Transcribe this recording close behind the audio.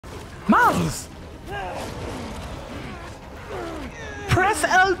Miles! Press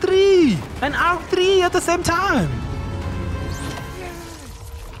L3 and R3 at the same time!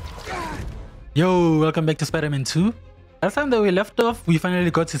 Yo, welcome back to Spider-Man 2. Last time that we left off, we finally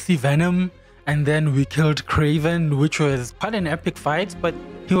got to see Venom, and then we killed Kraven, which was quite an epic fight, but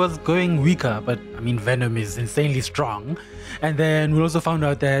he was going weaker. But I mean, Venom is insanely strong. And then we also found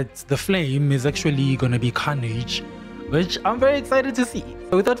out that the Flame is actually gonna be Carnage, which I'm very excited to see.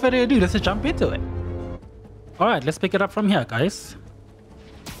 So without further ado, let's just jump into it. Alright, let's pick it up from here, guys.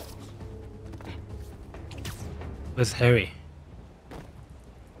 Where's Harry?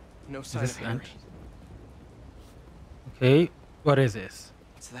 No sign of Harry. Okay, what is this?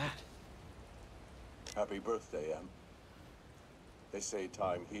 What's that? Happy birthday, Em. They say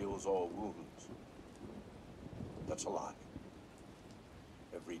time heals all wounds. That's a lie.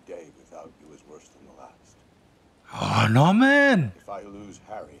 Every day without you is worse than the last. Oh, Norman! If I lose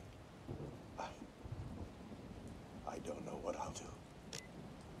Harry, I don't know what I'll do.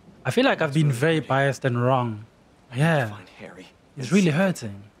 I feel like I've been very biased and wrong. Yeah, Find Harry. it's really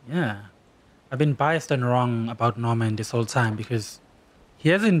hurting. Yeah, I've been biased and wrong about Norman this whole time because he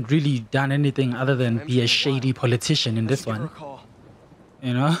hasn't really done anything other than be a shady politician in this one.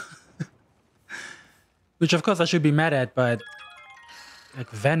 You know? Which of course I should be mad at, but like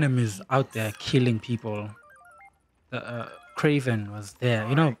Venom is out there killing people. Kraven was there,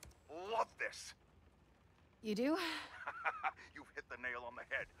 you know. Love this. You do? You've hit the nail on the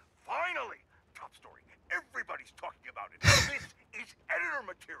head. Finally! Top story. Everybody's talking about it. This is editor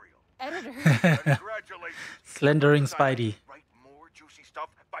material. Editor? Congratulations. Slandering Spidey. Write more juicy stuff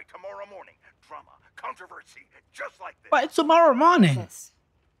by tomorrow morning. Drama, controversy, just like this. By tomorrow morning. Yes.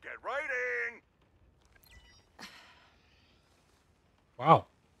 Get writing. Wow.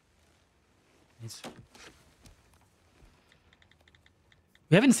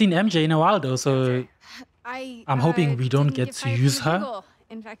 We haven't seen MJ in a while though, so I'm hoping we don't get to use her. Google.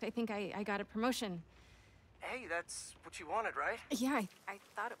 In fact, I think I got a promotion. Hey, that's what you wanted, right? Yeah, I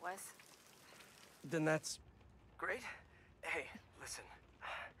thought it was. Then that's great. Hey, listen.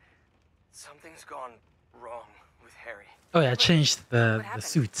 Something's gone wrong with Harry. Oh yeah, I changed the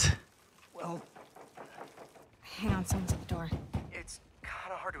suit. Well, Hang on, someone's at the door. it's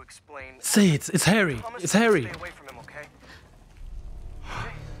kind of hard to explain. Say it, it's Harry. Promise It's to Harry. Stay away from him, okay?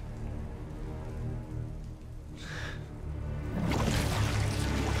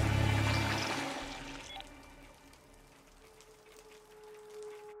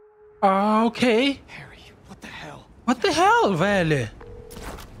 Okay. Harry, what the hell? What the hell, Vale?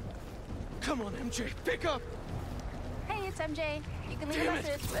 Come on, MJ, pick up! Hey, it's MJ. You can leave a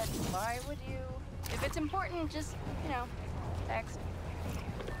message, but why would you? If it's important, just, you know, text.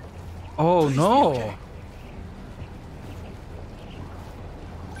 Oh no. okay.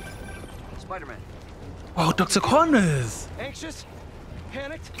 Spider-Man. Oh, Dr. Connors. Anxious?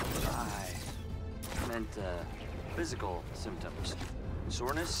 Panicked? I meant physical symptoms.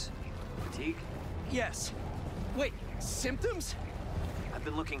 Soreness? Fatigue? Yes. Wait, symptoms? I've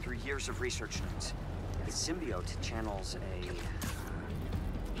been looking through years of research notes. The symbiote channels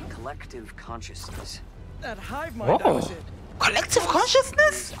a collective consciousness. That hive mind, that was it. Collective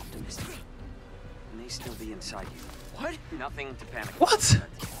consciousness? Optimistic. It may still be inside you. What? Nothing to panic What? about,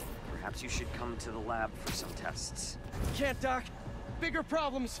 but perhaps you should come to the lab for some tests. Can't, Doc. Bigger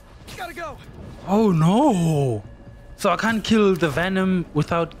problems. Gotta go. Oh no. So I can't kill the Venom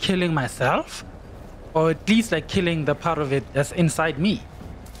without killing myself? Or at least like killing the part of it that's inside me.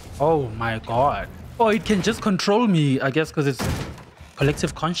 Oh my god. Or it can just control me, I guess, because it's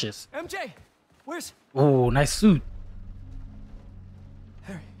collective conscious. MJ, where's Oh, nice suit.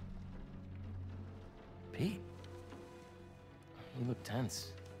 Harry? Pete, you look tense.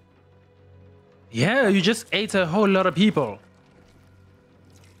 Yeah, you just ate a whole lot of people.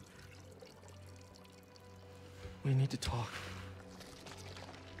 We need to talk.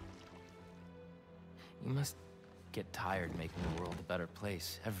 You must get tired making the world a better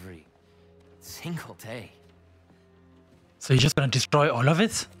place every single day. So you're just gonna destroy all of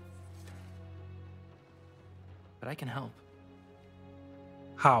it? But I can help.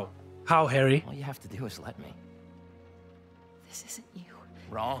 How? How, Harry? All you have to do is let me. This isn't you.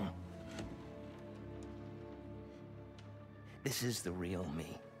 Wrong. This is the real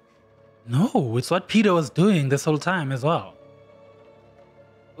me. No, it's what Peter was doing this whole time as well.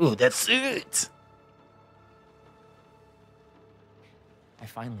 Ooh, that suit! I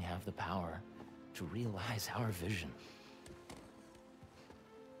finally have the power to realize our vision.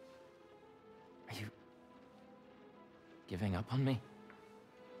 Are you giving up on me?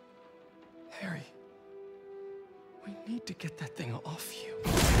 Harry, we need to get that thing off you.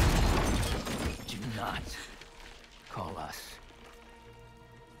 not call us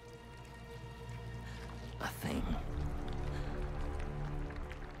a thing.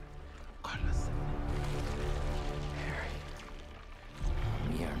 Harry.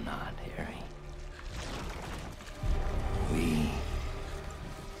 We are not Harry. We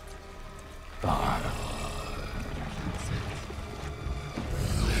are.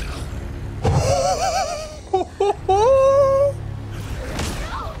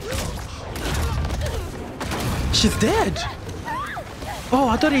 She's dead. Oh,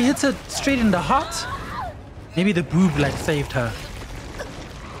 I thought he hits her straight in the heart. Maybe the boob like saved her.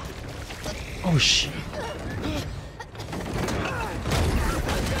 Oh shit.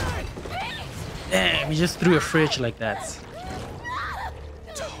 Damn, he just threw a fridge like that.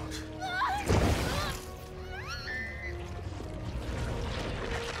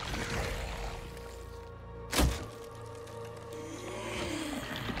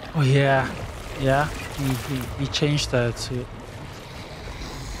 Oh yeah, yeah. He changed her to.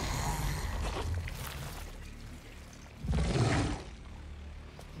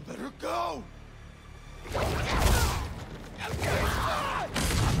 Let her go!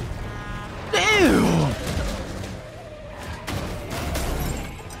 Damn!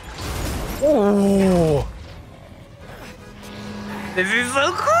 Oh! This is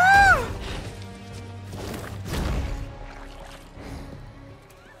so cool!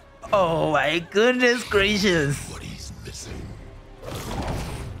 Oh my goodness gracious! What he's missing.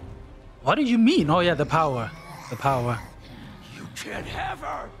 What do you mean? Oh yeah, the power. The power. You can't have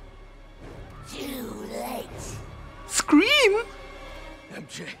her! Too late. Scream!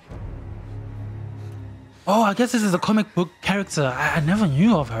 MJ, Oh, I guess this is a comic book character. I never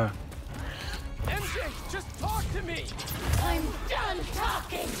knew of her. MJ, just talk to me! I'm done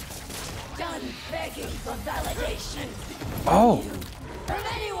talking. Done begging for validation. Oh. From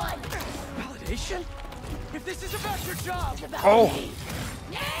anyone. Validation? If this is about your job! It's about Oh. me.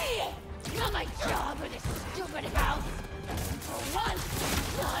 Nay! Not my job in this stupid house. For once,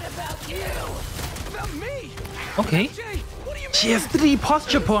 not about you. About me! Okay. MJ, what do you mean? She has 3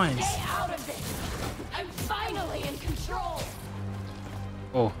 posture points. Stay out of this. I'm finally in control.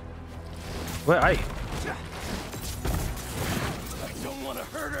 Oh. Where are you? I don't want to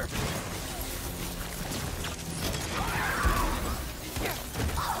hurt her!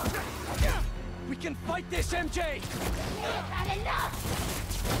 We can fight this, MJ! You've had enough.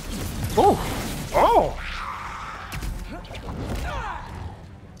 Oh. Oh.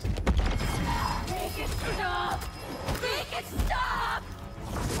 Make it stop. Make it stop.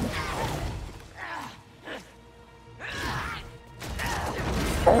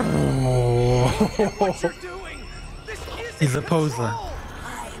 Oh. You're doing! This is He's a poser.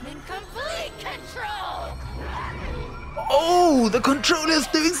 I am in complete control. Oh, the controller's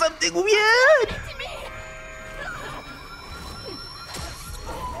doing something weird. To me.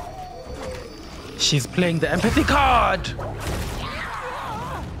 She's playing the empathy card.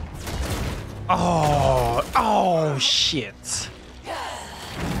 Oh. Oh shit.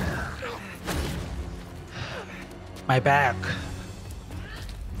 My back.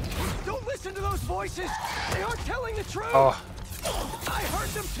 Don't listen to those voices! They aren't telling the truth! Oh. I heard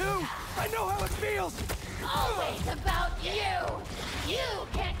them too! I know how it feels! Always about you. You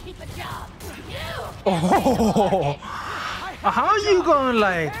can't keep a job. You. Oh. How are you going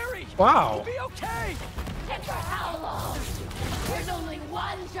like? Harry! Wow. You'll be okay! And for how long? There's only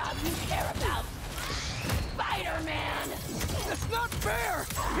one job you care about. Spider-Man. That's not fair!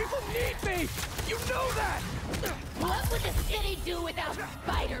 People need me! You know that! What would the city do without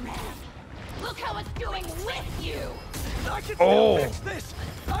Spider-Man? Look how it's doing with you. I can Oh. still fix this!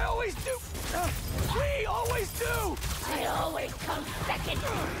 I always do! We always do! I always come second.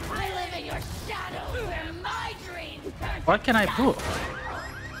 I live in your shadow where my dreams turn What can I do?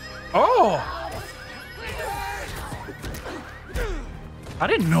 Oh. I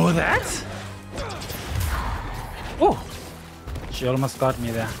didn't know that. Oh. She almost got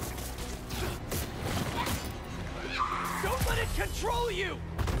me there. Don't let it control you!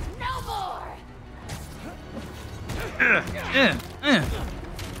 no more.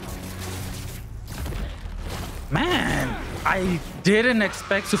 Man, I didn't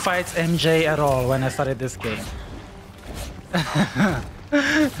expect to fight MJ at all when I started this game.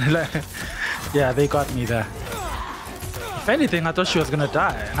 Like, yeah, they got me there. If anything, I thought she was gonna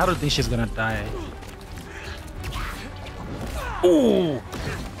die, and I don't think she's gonna die. Ooh!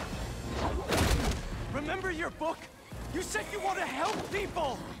 Remember your book? You said you want to help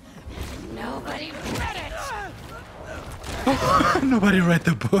people! Nobody read it. Nobody read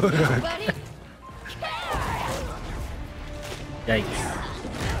the book. Nobody cares. Yikes.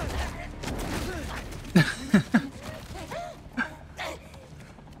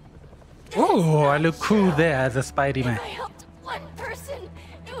 Oh, I look cool there as a Spidey-Man. If I helped one person,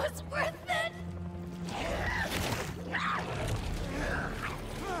 it was worth it.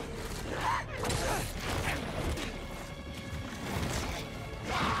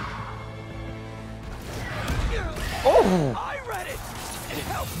 Oh! I read it! It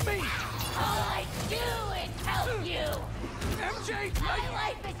helped me! All I do is help you. MJ, My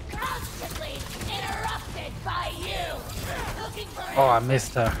life is constantly interrupted by you. Looking for Oh, I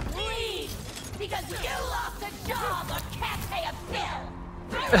missed her. Please, because you lost a job or can't pay a bill.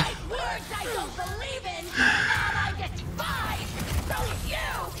 I write words I don't believe in, and I despise, so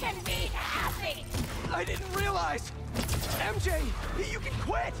you can be happy. I didn't realize! MJ, you can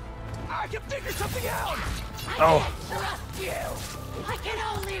quit! I can figure something out! I Oh. can't trust you. I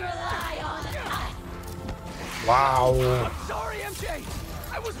can only rely on us. Wow. I'm sorry, MJ!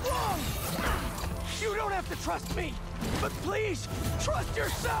 I was wrong! You don't have to trust me, but please, trust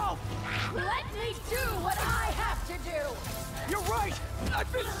yourself! Let me do what I have to do. You're right!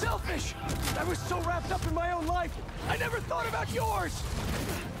 I've been selfish! I was so wrapped up in my own life, I never thought about yours!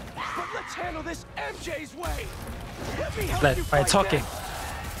 But let's handle this MJ's way! Let me help you By fight talking. them.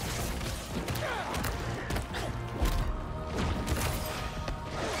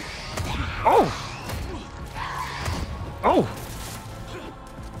 Oh! Oh!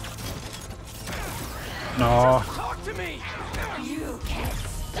 No. Talk to me! You can't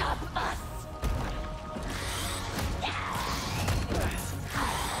stop us.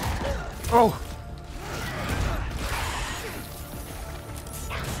 Oh!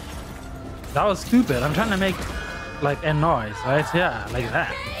 That was stupid. I'm trying to make like a noise, right? Yeah, like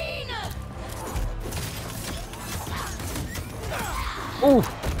that. Oh!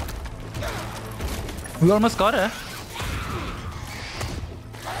 We almost got her.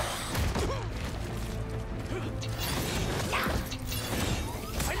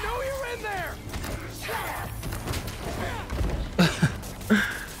 I know you're in there!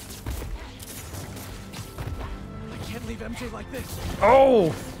 I can't leave MJ like this.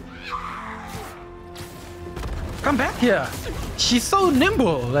 Oh! Come back here. She's so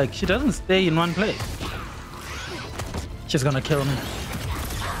nimble. Like, she doesn't stay in one place. She's gonna kill me.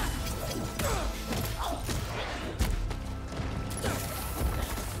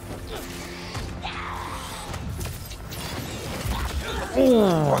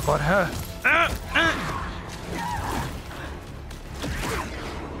 Oh, I got her.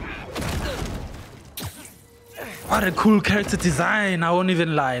 What a cool character design. I won't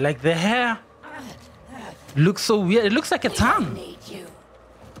even lie. Like, the hair looks so weird. It looks like a tongue. Need you.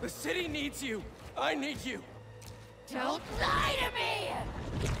 The city needs you. I need you. Don't lie to me.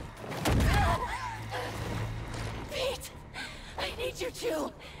 Pete, I need you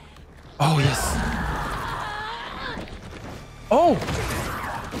too. Oh, yes. Oh!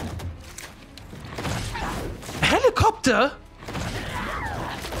 A helicopter?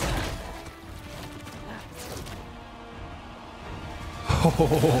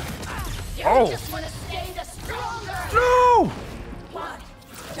 Oh! You Oh. just want to stay the stronger. No! What?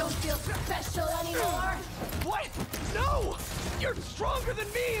 Don't feel special anymore? What? No! You're stronger than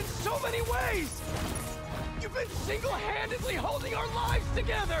me in so many ways! You've been single-handedly holding our lives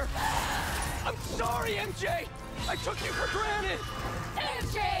together! I'm sorry, MJ! I took you for granted!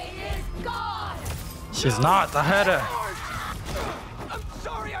 MJ is gone. She's not. I heard her. I'm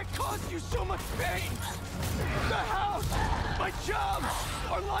sorry I caused you so much pain! The house, my job,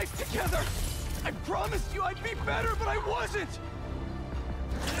 our life together! I promised you I'd be better, but I wasn't!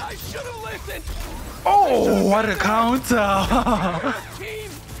 I should have listened! Oh, what a counter! Team!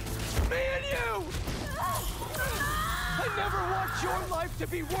 Me and you! I never want your life to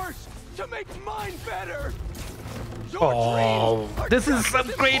be worse, to make mine better! Your Oh, dreams are this is just some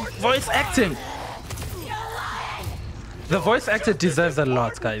as great important voice as mine. acting. The voice actor deserves a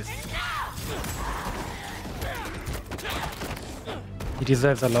lot, guys. He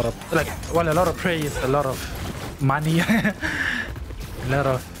deserves a lot of, like, well, a lot of praise, a lot of money, a lot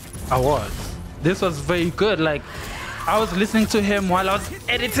of awards. This was very good. Like, I was listening to him while I was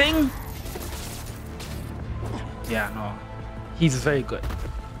editing. Yeah, no, he's very good.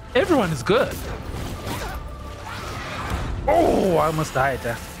 Everyone is good. Oh, I almost died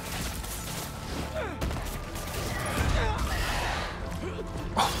there.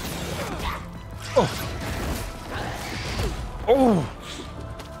 Oh. Oh.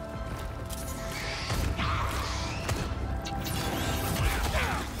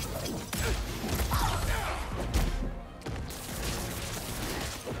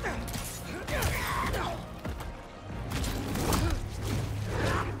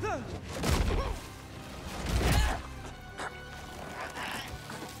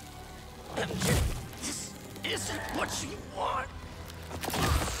 what she want.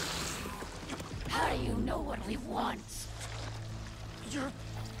 How do you know what we want? You're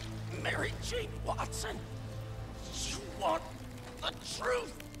Mary Jane Watson. You want the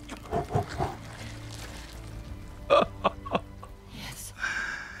truth. Yes.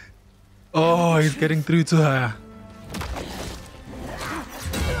 Oh, he's getting through to her.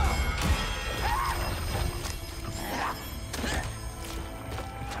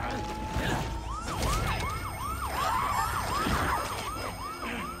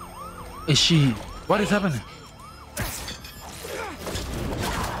 Is she? What is happening?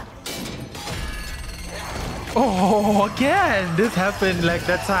 Oh, again! This happened like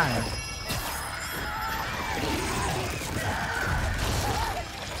that time.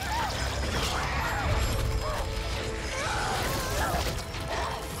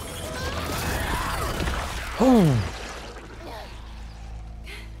 Oh.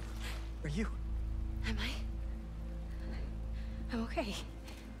 Are you? Am I? I'm okay.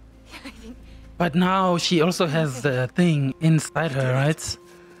 I think. But now she also has the thing inside her, right?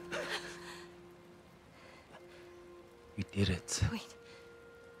 We did it. Wait.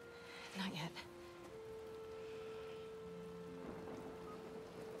 Not yet.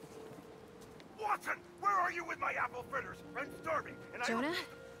 Watson, where are you with my apple fritters? I'm starving, and Jonah?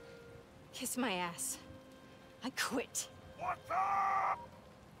 Kiss my ass. I quit. Watson!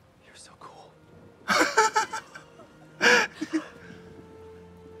 You're so cool.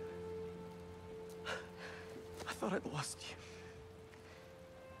 I thought I'd lost you.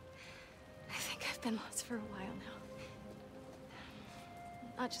 I think I've been lost for a while now.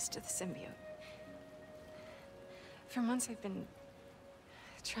 Not just to the symbiote. For months I've been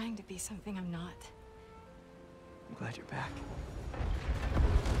trying to be something I'm not. I'm glad you're back.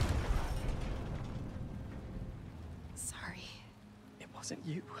 Sorry. It wasn't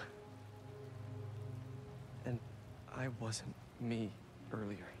you. And I wasn't me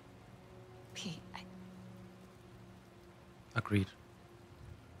earlier. Pete, Agreed.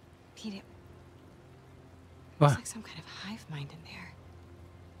 Pete, it What? looks like some kind of hive mind in there.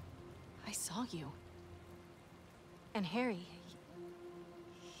 I saw you. And Harry,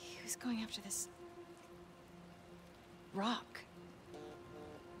 he was going after this rock.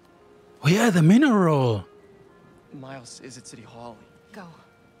 Oh yeah, the mineral. Miles is at City Hall. Go. I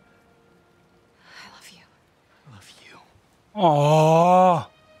love you. I love you. Oh.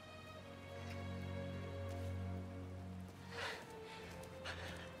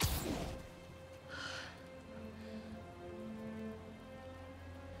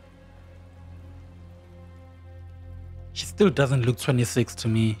 She still doesn't look 26 to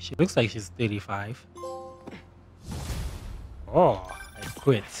me. She looks like she's 35. Oh, I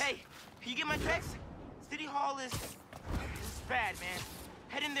quit. Hey, you get my text? City Hall is bad, man.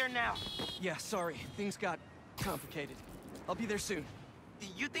 Head in there now. Yeah, sorry. Things got complicated. I'll be there soon.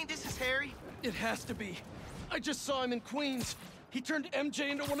 You think this is Harry? It has to be. I just saw him in Queens. He turned MJ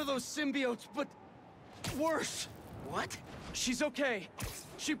into one of those symbiotes, but worse. What? She's okay.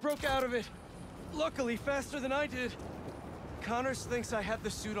 She broke out of it. Luckily, faster than I did. Connors thinks I had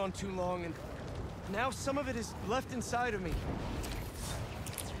the suit on too long, and now some of it is left inside of me.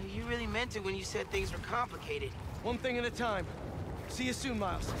 You really meant it when you said things were complicated. One thing at a time. See you soon,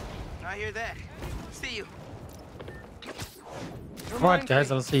 Miles. I hear that. See you. Alright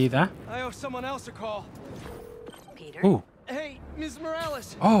guys, I'll see you there. I owe someone else a call. Peter? Ooh. Hey, Ms.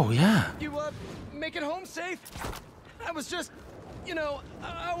 Morales. Oh yeah. You, make it home safe? I was just, you know,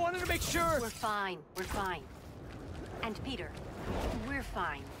 I wanted to make sure. We're fine. We're fine. And Peter, we're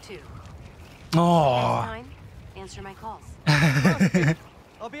fine, too. Next Oh. time, answer my calls.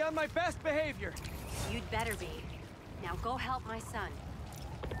 I'll be on my best behavior. You'd better be. Now go help my son.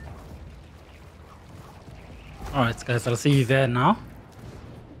 Alright guys, I'll see you there now.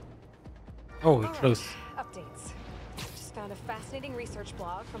 Oh, we're close. Updates. Just found a fascinating research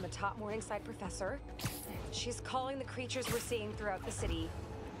blog from a top Morningside professor. She's calling the creatures we're seeing throughout the city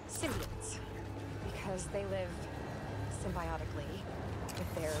symbiotes because they live symbiotically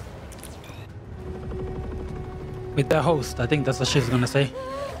with Their host, I think that's what she's gonna say.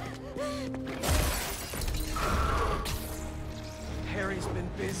 Harry's been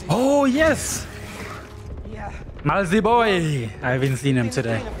busy. Oh yes! Yeah. Malzy boy! I haven't seen him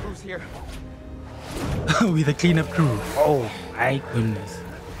today. Who's here? With a cleanup crew. Oh my goodness.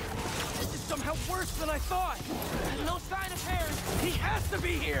 This is somehow worse than I thought. No sign of Harry. He has to be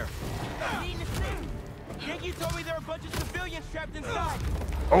here. Needing to see. Yankee told me there were a bunch of civilians trapped inside.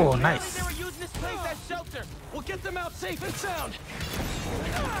 Oh Apparently nice. they were using this place as shelter. We'll get them out safe and sound.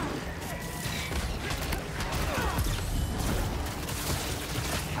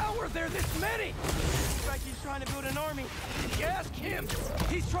 How are there this many? Like he's He's trying to build an army. Ask him!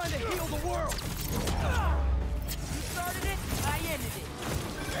 He's trying to heal the world! You started it, I ended it.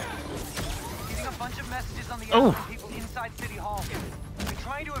 Getting a bunch of messages on the Oh. end from people inside City Hall. They're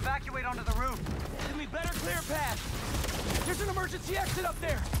trying to evacuate onto the roof. Then we better clear a path. There's an emergency exit up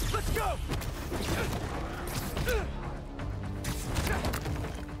there. Let's go!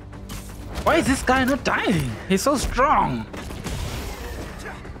 Why is this guy not dying? He's so strong.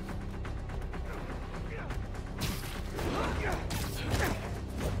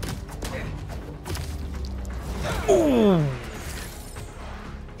 Ooh.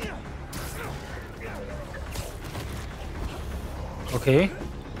 Okay.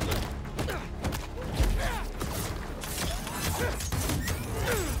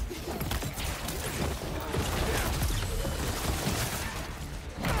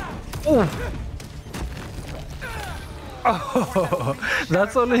 Ooh. Oh,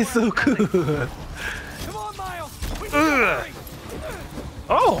 that's only so cool. Come on, Miles! We need to hurry!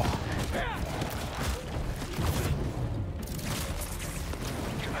 Oh.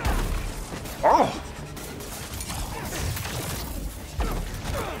 Oh.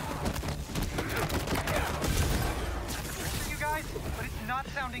 You guys, but it's not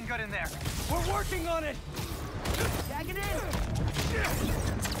sounding good in there. We're working on it! Tag it in.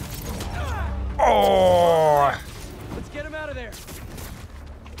 Oh. Let's get him out of there.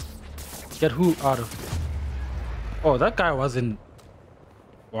 Get who out of? Oh, that guy wasn't.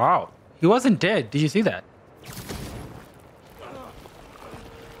 Wow, he wasn't dead. Did you see that?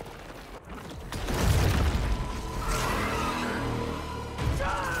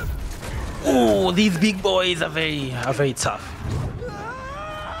 Oh, these big boys are very tough.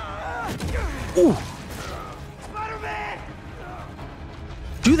 Ooh. Spider-Man!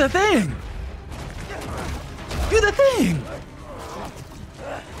 Do the thing! Do the thing!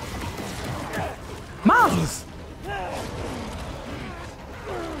 Mouse!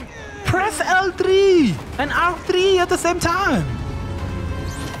 Press L3 and R3 at the same time!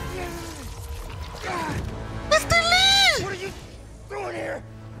 Mr. Lee! What are you doing here?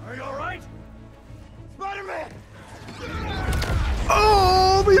 Are you alright? Spider-Man!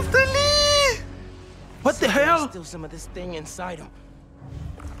 Oh, Mr. Lee! What the hell? Still some of this thing inside him.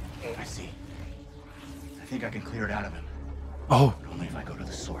 I see. I think I can clear it out of him. Oh. But only if I go to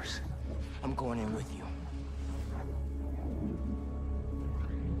the source. I'm going in with you.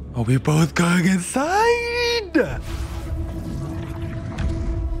 Are we both going inside?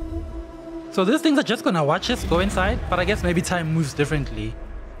 So these things are just gonna watch us go inside, but I guess maybe time moves differently.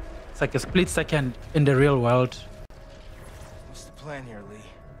 It's like a split second in the real world. What's the plan here, Lee?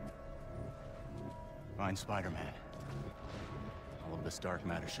 Find Spider-Man. All of this dark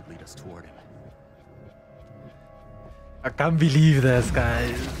matter should lead us toward him. I can't believe this,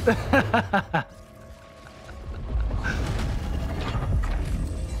 guys.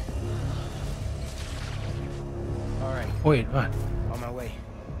 All right, Wait, what? on my way.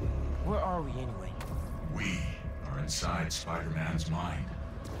 Where are we anyway? We are inside Spider-Man's mind.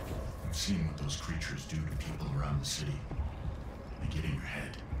 I've seen what those creatures do to people around the city. They get in your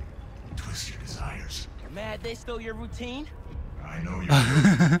head, twist your desires. Mad they stole your routine? I know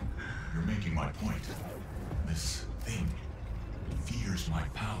you're You're making my point. This thing fears my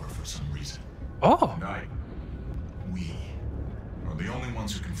power for some reason. Oh. And we are the only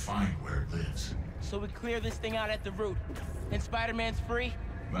ones who can find where it lives. So we clear this thing out at the root. Then Spider-Man's free?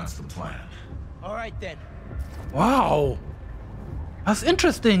 That's the plan. All right then. Wow. That's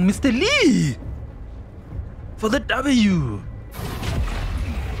interesting, Mr. Lee. For the W.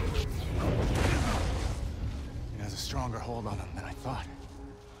 It has a stronger hold on him than I thought.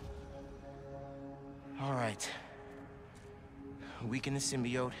 All right. Weaken the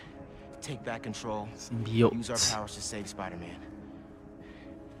symbiote, take back control, Symbiote. use our powers to save Spider-Man.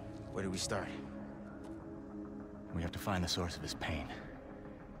 Where do we start? We have to find the source of his pain.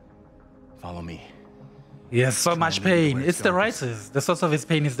 Follow me. Yes, so much pain. It's the writers. The source of his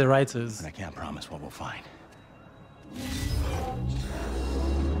pain is the writers. And I can't promise what we'll find.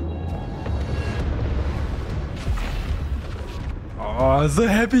 Oh, so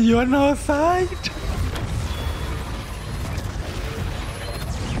happy you're on our side.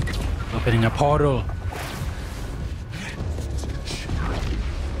 Opening a portal.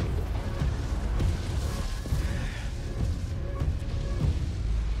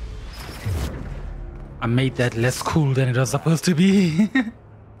 I made that less cool than it was supposed to be.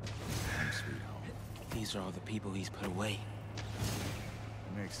 These are all the people he's put away.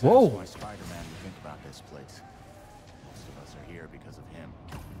 Makes sense Whoa. why Spider-Man would think about this place. Most of us are here because of him.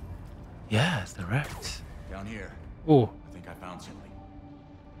 Yes, the rats. Down here, Oh, I think I found something.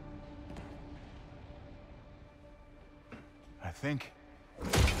 think?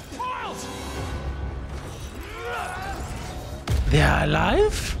 Miles! They are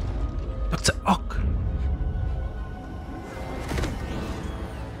alive? Dr. Ock.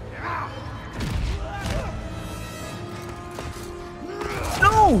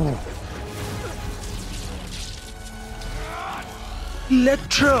 No!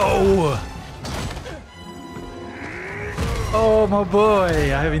 Electro! Oh my boy,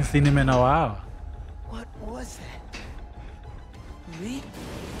 I haven't seen him in a while. What was that? Lee?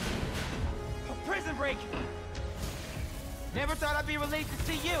 A prison break! Never thought I'd be related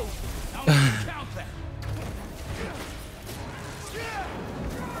to you! Now let's count that!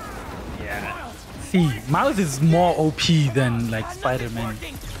 See, Miles is more OP than like Spider-Man.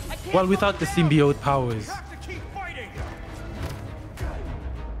 Well, without the symbiote powers. Have to keep fighting!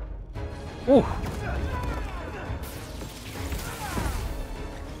 Oh,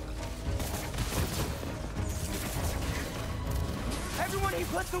 Everyone he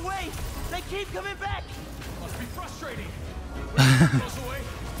puts away! They keep coming back! Must be frustrating. Goes away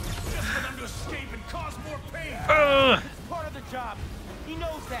just for them to escape and cause more pain. It's part of the job. He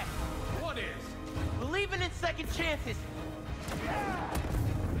knows that. What is? Believing in second chances.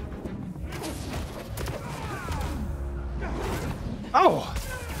 oh,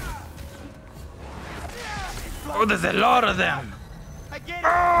 oh! There's a lot of them. I get it.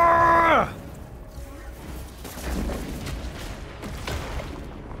 Ah!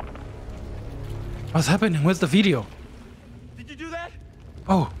 What's happening? Where's the video? Did you do that?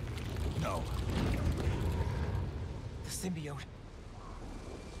 Oh, No. The symbiote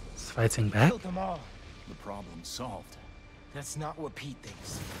it's fighting back. killed them all. The problem's solved. That's not what Pete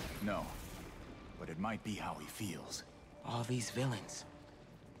thinks. No. But it might be how he feels. All these villains.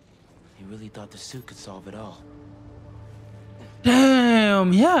 He really thought the suit could solve it all.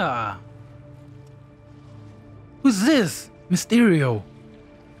 Damn, yeah. Who's this? Mysterio.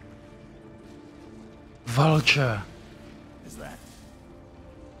 Vulture. Is that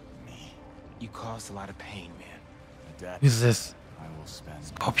me? You caused a lot of pain, man. A debt Who's this? I will spend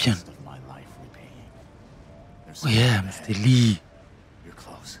Scorpion. the rest of my life repaying. There's Oh yeah, something Mr. ahead. Lee. You're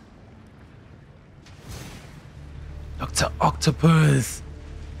close. Dr. Octopus.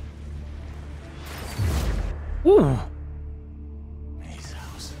 Ooh. May's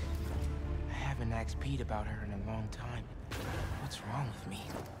house. I haven't asked Pete about her in a long time. What's wrong with me?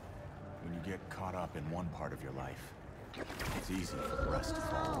 When you get caught up in one part of your life, it's easy for the rest to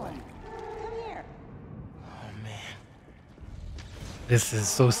fall away. Oh, man. This is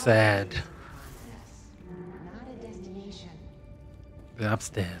so sad. Not a destination. They're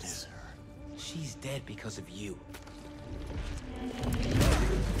upstairs. Is her. She's dead because of you.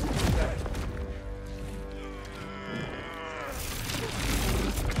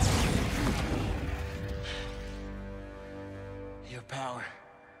 Your power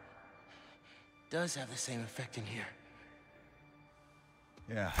does have the same effect in here.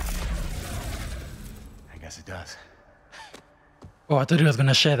 Yeah. I guess it does. Oh, I thought he was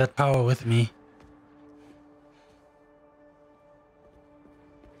gonna share that power with me.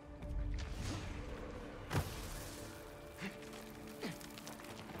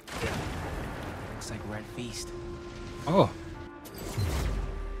 Looks like we're at feast. Oh,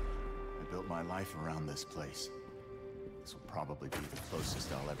 I built my life around this place. This will probably be the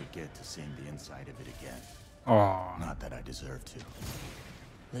closest I'll ever get to seeing the inside of it again. oh. Not that I deserve to.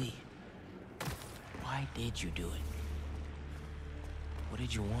 Lee, why did you do it? What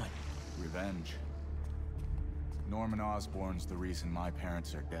did you want? Revenge. Norman Osborn's the reason my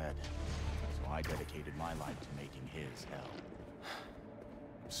parents are dead. So I dedicated my life to making his hell.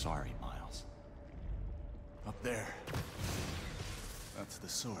 I'm sorry, Miles. Up there. That's the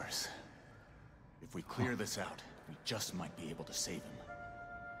source. If we clear this out, we just might be able to save him.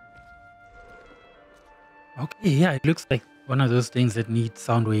 Okay, yeah, it looks like one of those things that need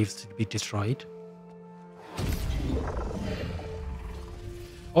sound waves to be destroyed.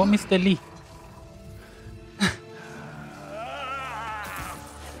 Oh, Mr. Lee.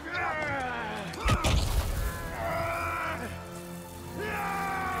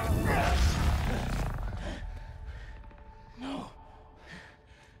 No.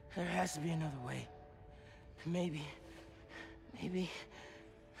 There has to be another way. Maybe.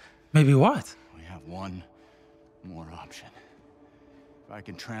 Maybe what? We have one more option. If I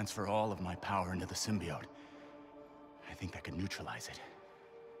can transfer all of my power into the symbiote, I think that could neutralize it.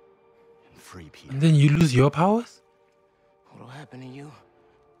 And free Peter. And then you lose your powers? What'll happen to you?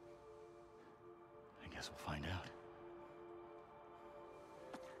 I guess we'll find out.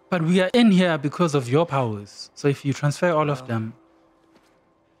 But we are in here because of your powers. So if you transfer all of them...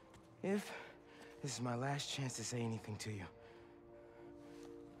 If this is my last chance to say anything to you,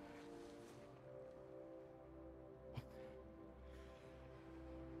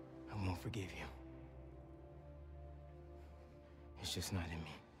 forgive you. It's just not in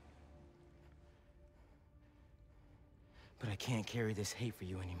me. But I can't carry this hate for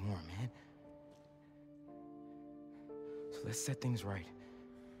you anymore, man. So let's set things right.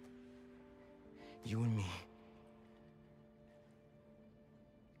 You and me.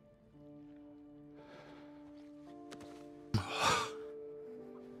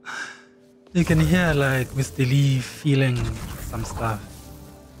 You can hear like Mr. Lee feeling some stuff.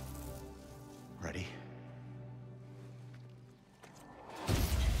 Ready?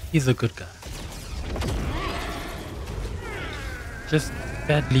 He's a good guy. Just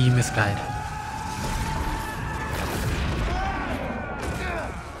badly misguided.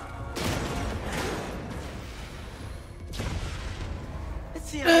 Let's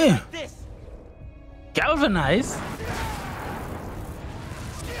see how I like this. Galvanize?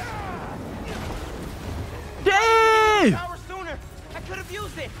 Dang! Power sooner. I could have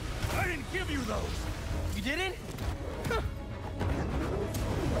used it. I didn't give you those. You didn't?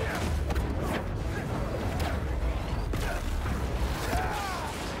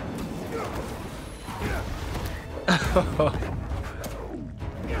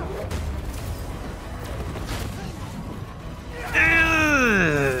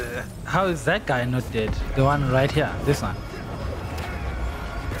 How is that guy not dead? The one right here, this one.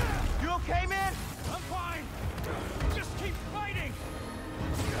 You okay, man? I'm fine. Just keep fighting.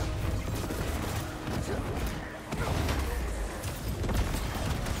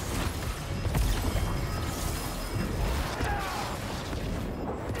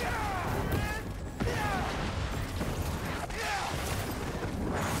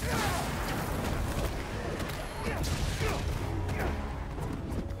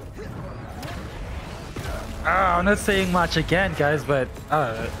 I'm not saying much again, guys, but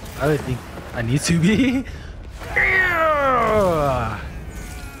I don't think I need to be.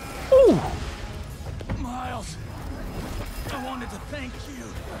 Ooh. Miles, I wanted to thank you.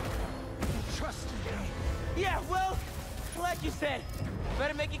 You trusted me. Yeah, well, like you said,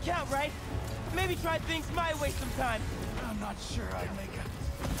 better make it count, right? Maybe try things my way sometime. I'm not sure I'd make a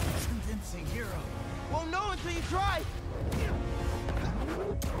convincing hero. Won't know until you try.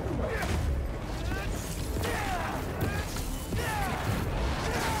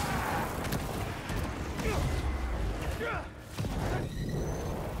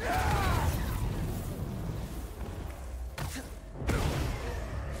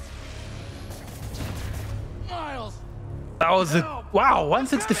 Miles! That was it. Wow,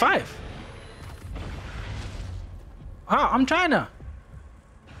 165. Wow, I'm trying to.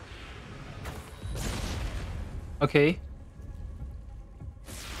 Okay.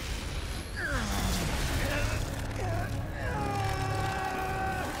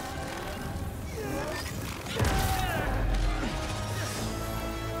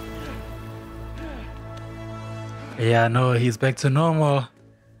 Yeah, no, he's back to normal.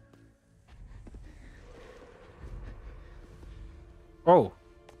 Oh.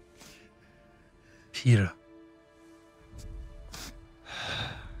 Peter.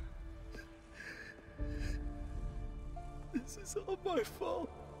 This is all my fault.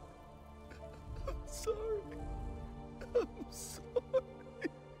 I'm sorry. I'm sorry.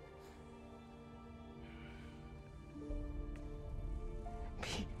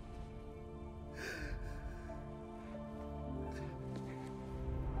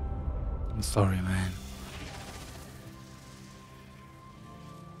 I'm sorry, man.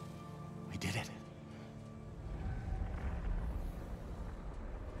 We did it.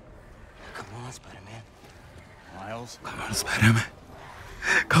 Come on, Spider-Man. Miles? Come on, Spider-Man.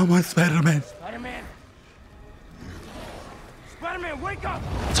 Come on, Spider-Man. Spider-Man! Spider-Man, wake up!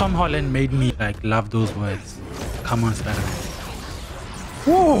 Tom Holland made me like love those words. Come on, Spider-Man.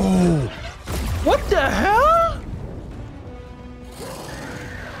 Whoa! What the hell?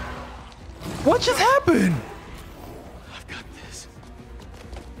 What just happened? I've got this.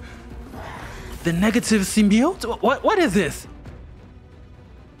 The negative symbiote? What is this?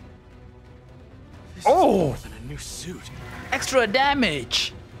 This Oh! is more than a new suit. Extra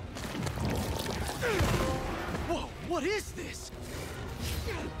damage. Whoa, what is this?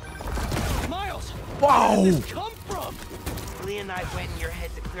 Miles! Wow! Where did this come from? Lee and I went in your head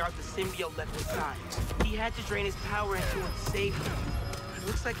to clear out the symbiote left inside. He had to drain his power into it to save you. It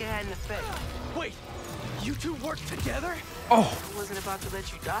looks like it had an effect. Wait, you two worked together? Oh, I wasn't about to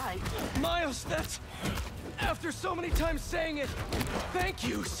let you die. Miles, that's... After so many times saying it, thank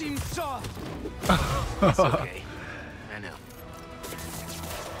you seems soft. It's okay. I know.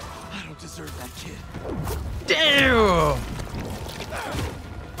 I don't deserve that kid. damn!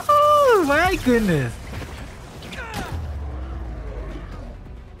 Oh my goodness!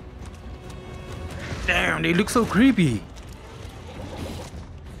 Damn, they look so creepy.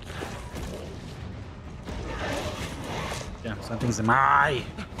 Damn, something's in my eye.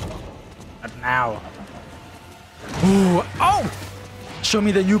 Not now. Ooh, oh! Show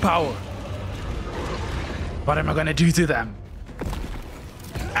me the new power. What am I gonna do to them?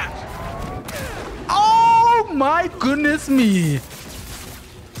 Oh my goodness me.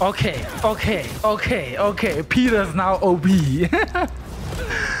 Okay. Peter's now OP.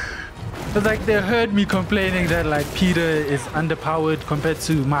 It's like they heard me complaining that like Peter is underpowered compared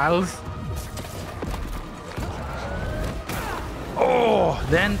to Miles. Oh,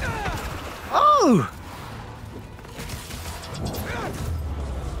 then. Oh.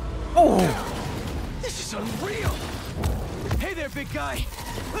 Oh. This is unreal. Hey there, big guy.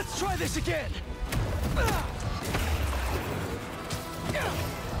 Let's try this again.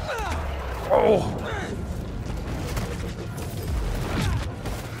 Oh.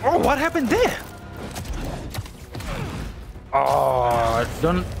 Oh, what happened there? Oh,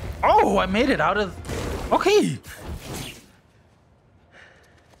 don't. Oh, I made it out of. Okay.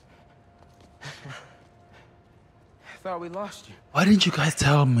 I thought we lost you. Why didn't you guys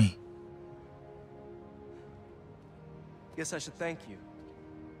tell me? Guess I should thank you.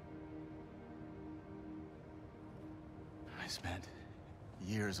 I spent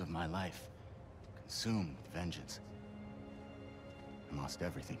years of my life consumed with vengeance. I lost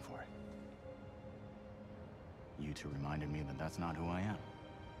everything for it. You two reminded me that that's not who I am.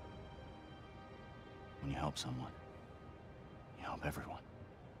 When you help someone, you help everyone.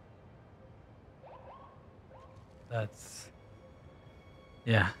 That's.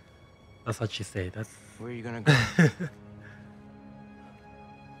 Yeah. That's what she said. That's. Where are you gonna go?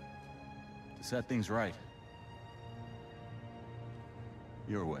 To set things right.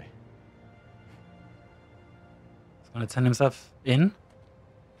 Your way. He's gonna turn himself in.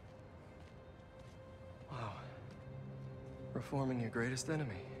 Wow. Reforming your greatest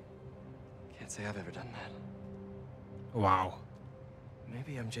enemy. Can't say I've ever done that. Wow.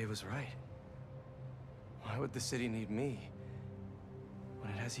 Maybe MJ was right. Why would the city need me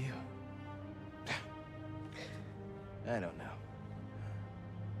when it has you? I don't know.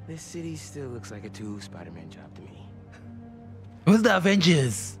 This city still looks like a Spider-Man job to me. Who's the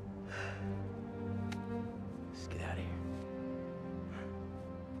Avengers? Let's get out of here.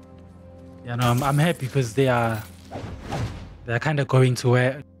 Yeah, no, I'm happy because they're kind of going to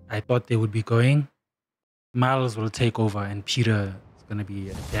where I thought they would be going. Miles will take over and Peter is gonna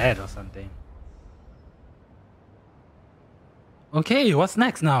be dead or something. Okay, what's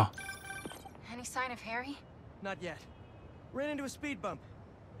next now? Any sign of Harry? Not yet. Ran into a speed bump.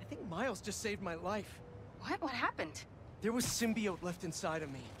 I think Miles just saved my life. What happened? There was symbiote left inside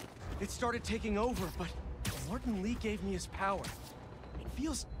of me. It started taking over, but Martin Lee gave me his power. It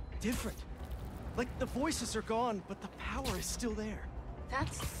feels different. Like the voices are gone, but the power is still there.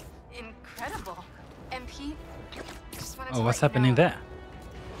 That's incredible. And Pete, just wanted to Oh, what's let you happening know, there?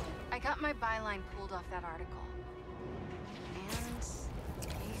 I got my byline pulled off that article. And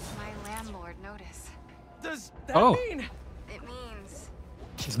gave my landlord notice. Does that Oh. mean? It means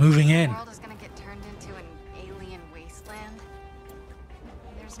She's moving the in. world is gonna get turned into an alien wasteland.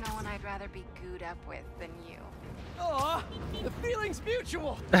 There's no one I'd rather be gooed up with than you. Aw, the feeling's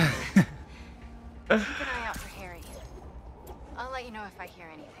mutual. Keep an eye out for Harry. I'll let you know if I hear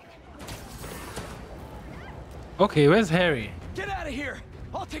anything. Okay, where's Harry? Get out of here.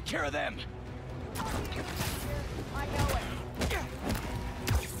 I'll take care of them. I know it.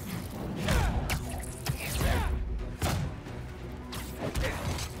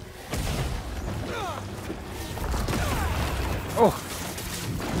 Oh.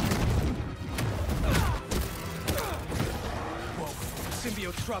 Whoa,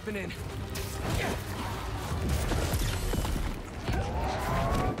 symbiote's dropping in.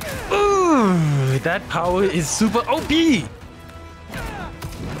 Ooh, that power is super OP.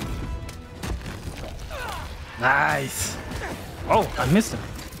 Nice. Oh, I missed him.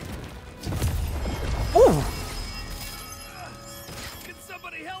 Ooh. Can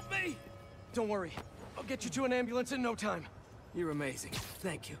somebody help me? Don't worry. I'll get you to an ambulance in no time. You're amazing.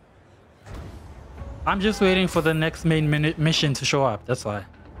 Thank you. I'm just waiting for the next main mission to show up. That's why.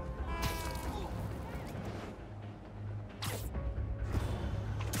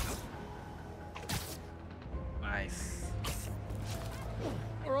 Nice.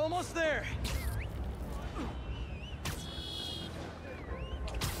 We're almost there.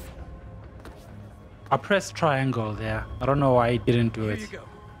 I pressed triangle there. I don't know why I didn't do Here it. you go.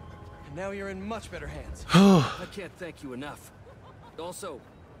 And now you're in much better hands. I can't thank you enough. Also,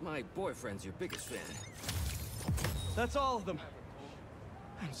 my boyfriend's your biggest fan. That's all of them.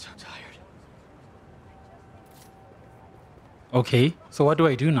 I'm so tired. Okay, so what do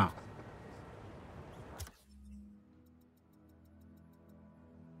I do now?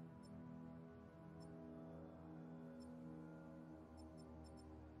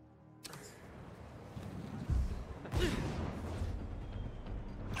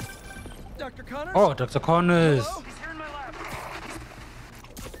 Dr. Connors? Oh, Dr. Connors. Hello? He's here in my lab.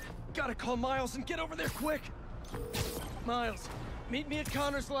 Gotta call Miles and get over there quick. Miles, meet me at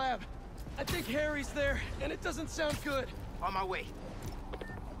Connor's lab. I think Harry's there, and it doesn't sound good. On my way.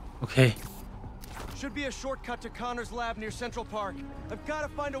 Okay. Should be a shortcut to Connor's lab near Central Park. I've got to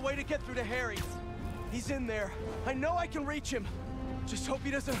find a way to get through to Harry. He's in there. I know I can reach him. Just hope he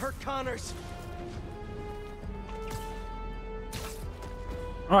doesn't hurt Connors.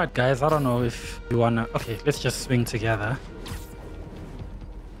 Alright guys, I don't know if you wanna... Okay, let's just swing together.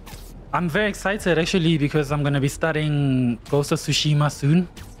 I'm very excited actually because I'm gonna be starting Ghost of Tsushima soon.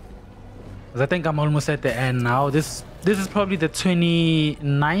 Because I think I'm almost at the end now. This is probably the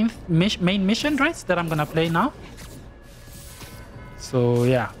 29th main mission, right? That I'm gonna play now. So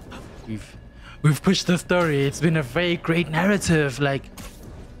yeah, we've pushed the story. It's been a very great narrative, like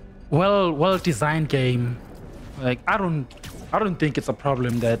well designed game. Like I don't think it's a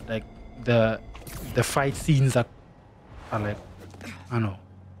problem that like the fight scenes are like, I don't know.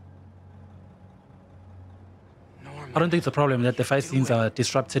 I don't think it's a problem that the fight scenes are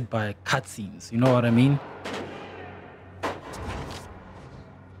disrupted by cutscenes. You know what I mean?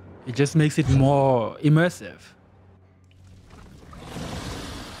 It just makes it more immersive.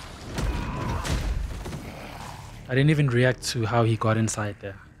 I didn't even react to how he got inside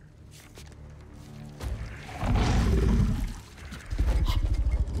there.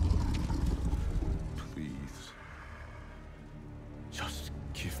 Please. Just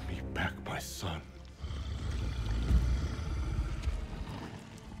give me back my son.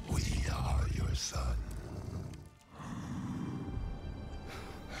 We are your son.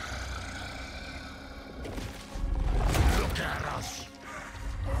 Look at us.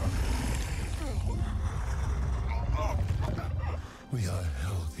 We are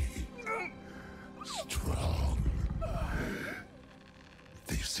healthy, strong.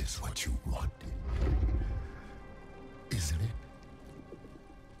 This is what you wanted, isn't it?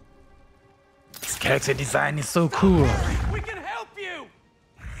 This character design is so cool. We can help you!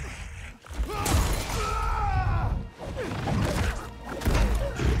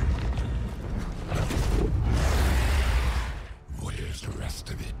 Where's the rest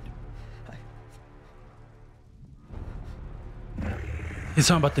of it? He's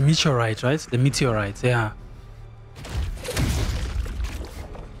talking about the meteorite, right? The meteorites, yeah.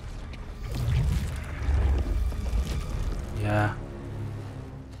 Yeah.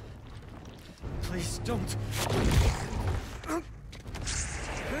 Please don't.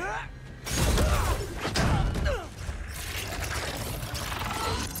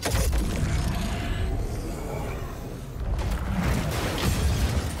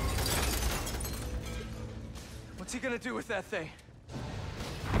 What's he gonna do with that thing?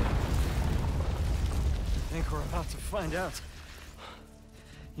 I think we're about to find out.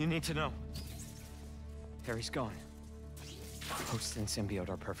 You need to know. Harry's gone. Host and symbiote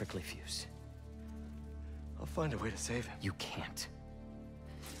are perfectly fused. I'll find a way to save him. You can't.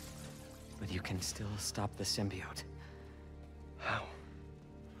 But you can still stop the symbiote. How?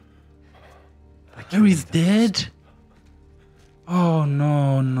 Harry's dead? Oh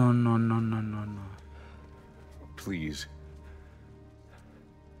no, no, no, no, no, no, no. Please.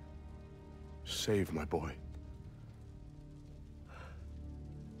 Save my boy.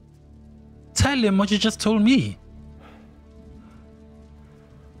 Tell him what you just told me.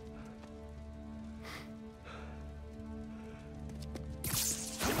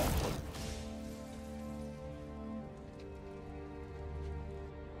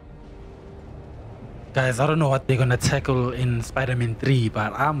 Guys, I don't know what they're gonna tackle in Spider-Man 3,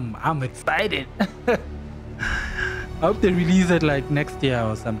 but I'm excited. I hope they release it like next year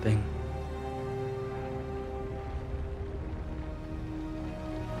or something.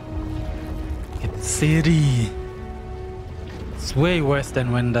 Look at the city. It's way worse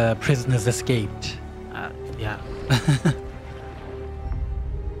than when the prisoners escaped. Yeah.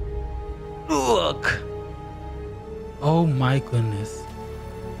 Look. Oh my goodness.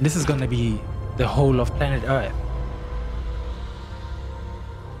 This is gonna be the whole of planet Earth.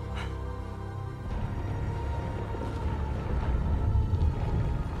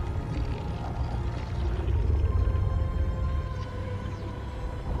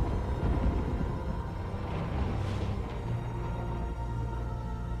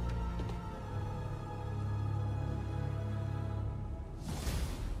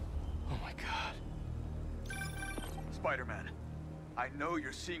 Spider-Man. I know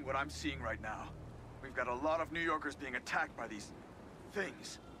you're seeing what I'm seeing right now. We've got a lot of New Yorkers being attacked by these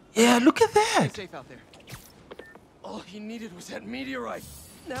things. Yeah, look at that. Stay safe out there. All he needed was that meteorite.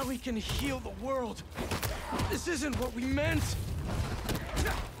 Now we can heal the world. This isn't what we meant.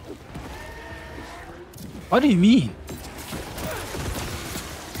 What do you mean?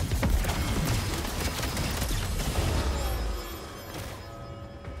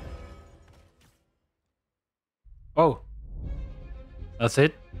 Oh, that's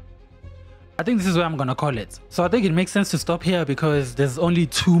it. I think this is where I'm gonna call it. So I think it makes sense to stop here because there's only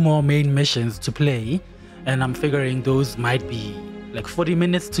 2 more main missions to play, and I'm figuring those might be like 40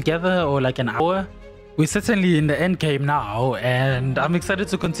 minutes together or like an hour. We're certainly in the end game now, and I'm excited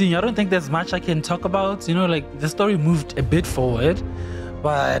to continue. I don't think there's much I can talk about, you know, like the story moved a bit forward,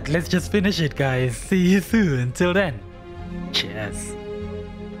 but let's just finish it, guys. See you soon. Until then, cheers.